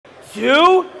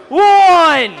2,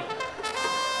 1.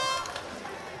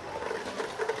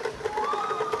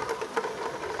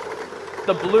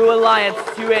 The Blue Alliance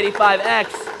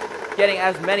 285X getting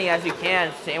as many as you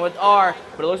can. Same with R,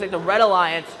 but it looks like the Red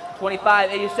Alliance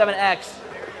 2587X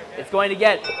is going to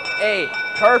get a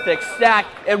perfect stack,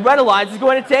 and Red Alliance is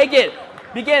going to take it.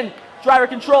 Begin driver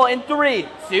control in 3,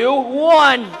 2,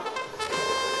 1.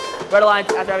 Red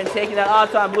Alliance, after having taken that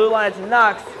Auton, Blue Alliance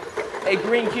knocks a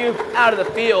green cube out of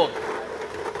the field.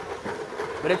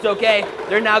 But it's okay.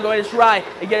 They're now going to try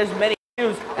and get as many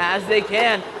cubes as they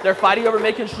can. They're fighting over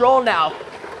mid-control now.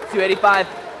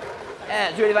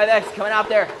 285X coming out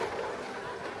there,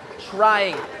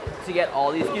 trying to get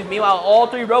all these cubes. Meanwhile, all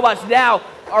 3 robots now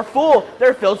are full.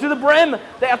 They're filled to the brim.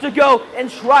 They have to go and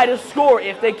try to score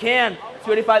if they can.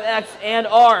 285X and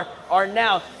R are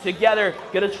now together,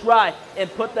 gonna try and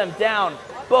put them down.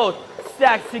 Both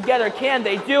stacks together. Can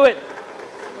they do it?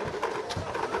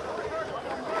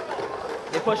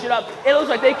 They push it up. It looks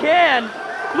like they can.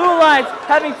 Blue Alliance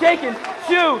having taken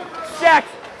 2 stacks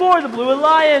for the Blue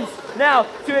Alliance. Now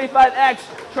 285X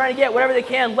trying to get whatever they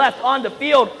can left on the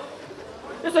field.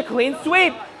 There's a clean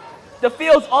sweep. The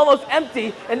field's almost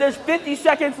empty, and there's 50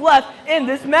 seconds left in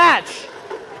this match.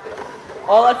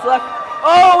 All that's left.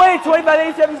 Oh wait,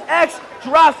 2587X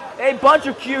drops a bunch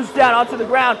of cubes down onto the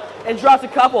ground and drops a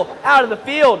couple out of the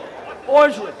field.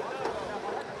 Orangewood.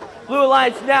 Blue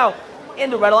Alliance now in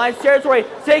the Red Alliance territory,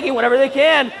 taking whatever they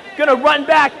can. Gonna run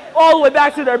back all the way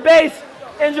back to their base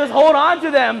and just hold on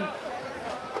to them.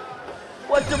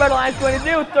 What's the Red Alliance going to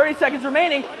do? 30 seconds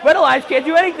remaining. Red Alliance can't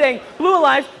do anything. Blue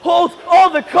Alliance holds all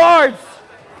the cards.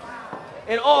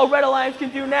 And all Red Alliance can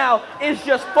do now is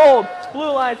just fold. Blue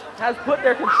Alliance has put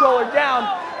their controller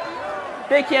down.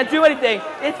 They can't do anything.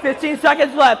 It's 15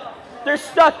 seconds left. They're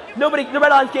stuck. The Red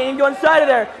Alliance can't even go inside of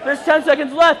there. There's 10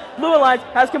 seconds left. Blue Alliance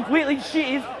has completely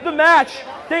cheesed the match.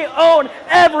 They own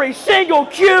every single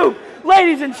cube.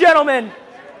 Ladies and gentlemen,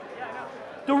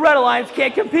 the Red Alliance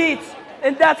can't compete.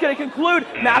 And that's going to conclude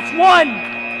match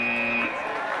 1.